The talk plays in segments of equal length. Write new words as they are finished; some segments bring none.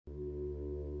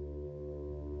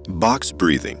Box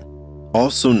breathing,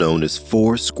 also known as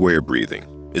four-square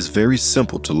breathing, is very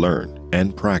simple to learn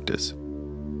and practice.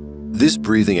 This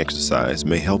breathing exercise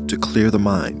may help to clear the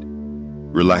mind,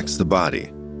 relax the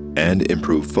body, and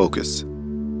improve focus.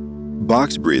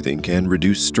 Box breathing can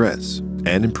reduce stress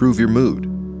and improve your mood.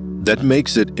 That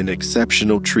makes it an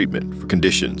exceptional treatment for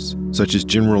conditions such as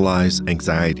generalized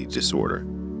anxiety disorder,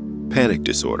 panic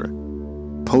disorder,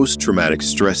 post-traumatic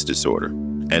stress disorder,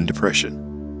 and depression.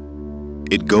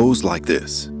 It goes like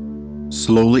this.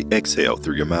 Slowly exhale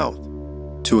through your mouth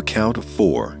to a count of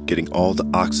 4, getting all the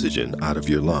oxygen out of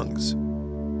your lungs.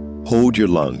 Hold your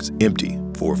lungs empty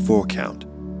for a 4 count.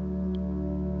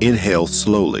 Inhale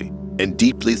slowly and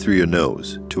deeply through your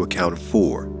nose to a count of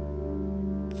 4.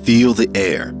 Feel the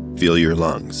air fill your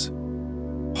lungs.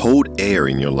 Hold air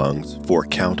in your lungs for a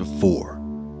count of 4.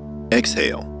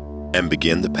 Exhale and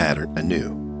begin the pattern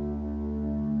anew.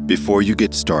 Before you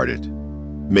get started,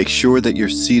 make sure that you're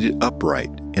seated upright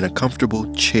in a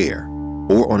comfortable chair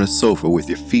or on a sofa with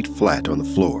your feet flat on the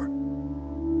floor,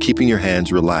 keeping your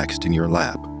hands relaxed in your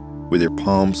lap with your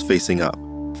palms facing up.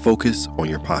 Focus on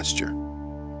your posture.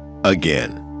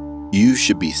 Again, you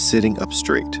should be sitting up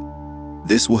straight.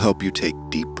 This will help you take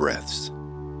deep breaths.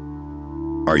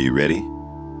 Are you ready?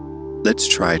 Let's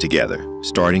try together,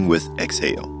 starting with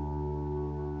exhale.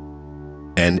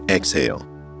 And exhale.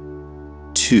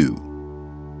 2,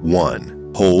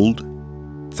 1. Hold.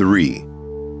 3,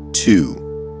 2,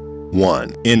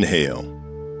 1. Inhale.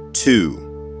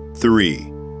 2,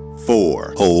 3,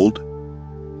 4. Hold.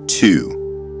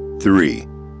 2, 3,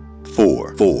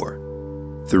 4.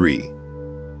 4, 3,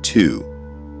 2,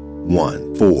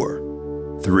 1.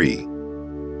 4, 3,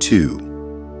 2,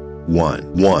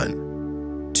 1.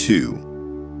 1,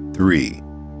 2, 3,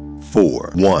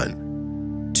 4.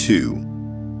 1,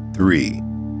 2, 3,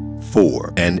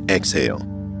 4. And exhale.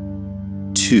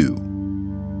 2,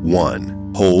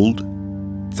 1. Hold.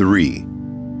 3,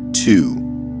 2,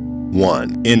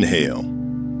 1. Inhale.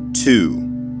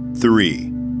 2,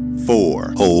 3,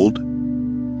 4. Hold.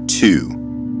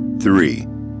 2, 3,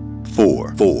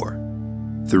 4. 4,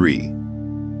 3,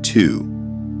 2,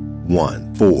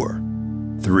 1. 4,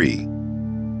 3,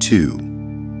 2,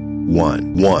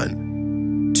 1.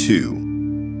 1,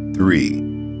 2, 3,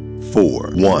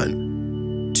 4.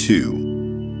 1,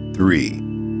 2, 3,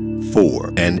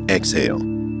 4. And exhale.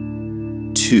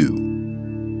 2,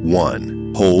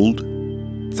 1. Hold.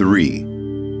 3,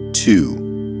 2,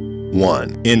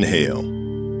 1. Inhale.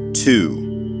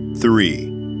 2, 3,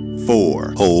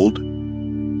 4. Hold.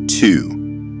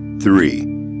 2, 3,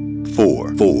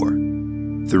 4. 4,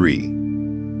 3,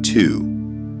 2,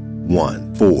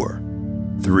 1. 4,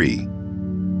 3,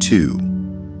 2,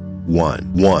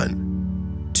 1. 1,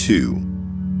 2,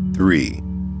 3,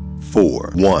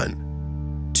 4. 1,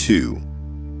 2,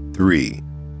 3,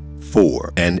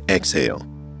 4. And exhale.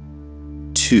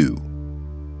 2,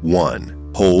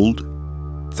 1. Hold.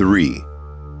 3,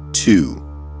 2,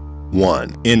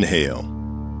 1. Inhale.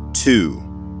 2,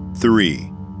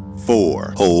 3,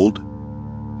 4. Hold.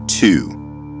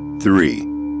 2, 3,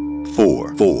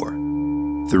 4. 4,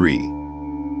 3,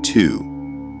 2,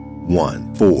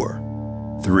 1. 4,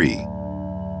 3,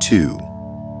 2,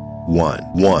 1.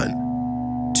 1,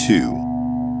 2,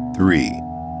 3,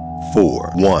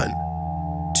 4. 1,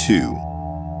 2,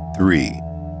 3,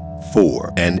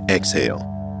 4. And exhale.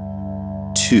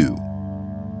 2,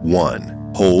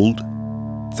 1. Hold.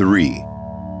 3,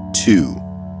 2,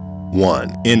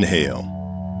 1. Inhale.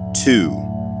 2,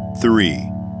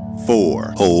 3,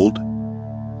 4. Hold.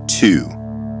 2,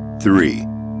 3,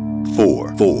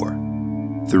 4. 4,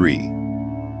 3,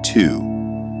 2,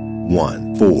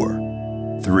 1. 4,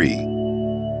 3,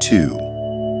 2,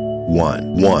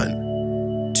 1.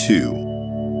 1,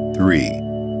 2, 3,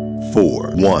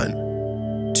 4. 1,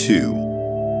 2,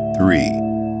 3,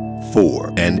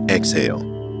 4. And exhale.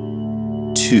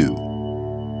 2,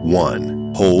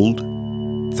 1. Hold.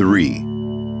 3,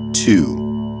 2,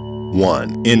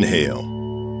 1. Inhale.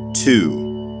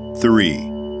 2, 3,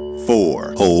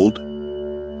 4. Hold.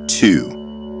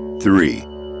 2, 3,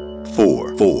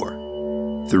 4. 4,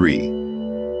 3,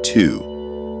 2,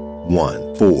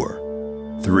 1. 4,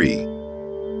 3,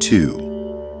 2,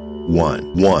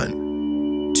 1.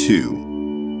 1, 2,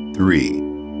 3,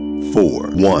 4.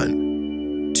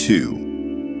 1,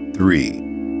 2, 3,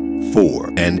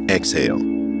 4. And exhale.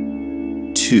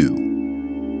 2,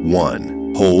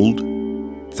 1. Hold.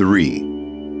 3,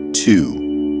 2,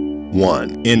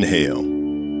 1. Inhale.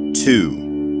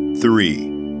 2,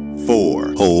 3,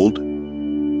 4. Hold.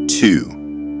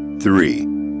 2, 3,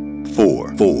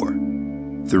 4. 4,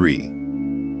 3,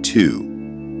 2,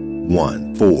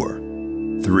 1. 4,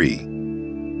 3,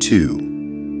 2,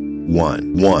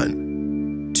 1,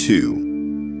 1,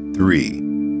 2,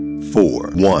 3,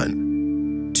 4.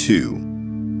 1,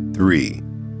 2, 3,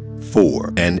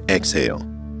 4. And exhale.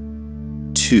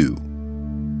 2,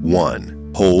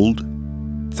 1. Hold.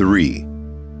 3,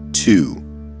 2,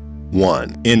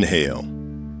 1. Inhale.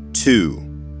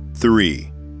 2,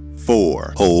 3,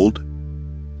 4. Hold.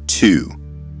 2,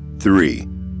 3,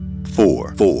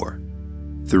 4. 4,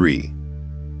 3,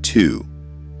 2,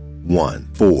 1.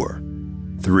 4,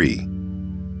 3,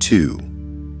 2,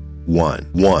 1.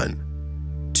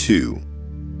 1, 2,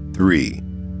 3,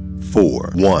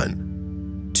 4.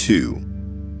 1, 2,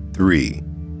 3,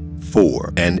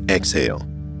 4. And exhale.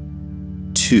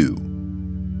 2,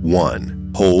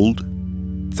 1. Hold.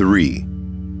 3,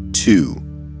 2,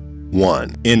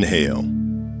 1. Inhale.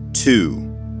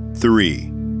 2,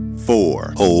 3,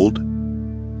 4. Hold.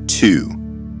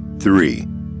 2, 3,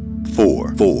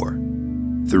 4. 4,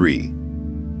 3,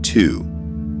 2,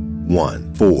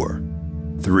 1. 4,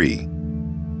 3,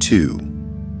 2,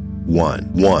 1.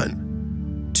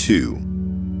 1,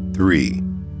 2, 3,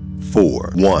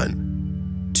 4.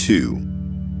 1,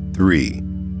 2, 3,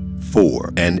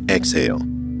 4. And exhale.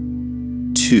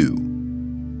 2,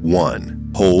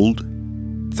 1. Hold.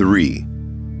 3,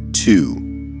 2,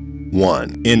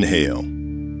 1. Inhale.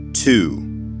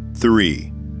 2,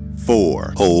 3,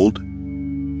 4. Hold.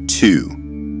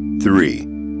 2,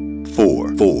 3,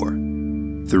 4. 4,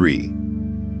 3,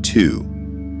 2,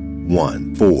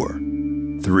 1. 4,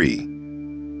 3,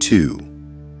 2,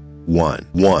 1.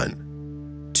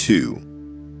 1, 2,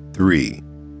 3,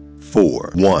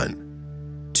 4.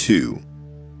 1, 2,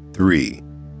 3,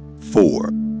 4.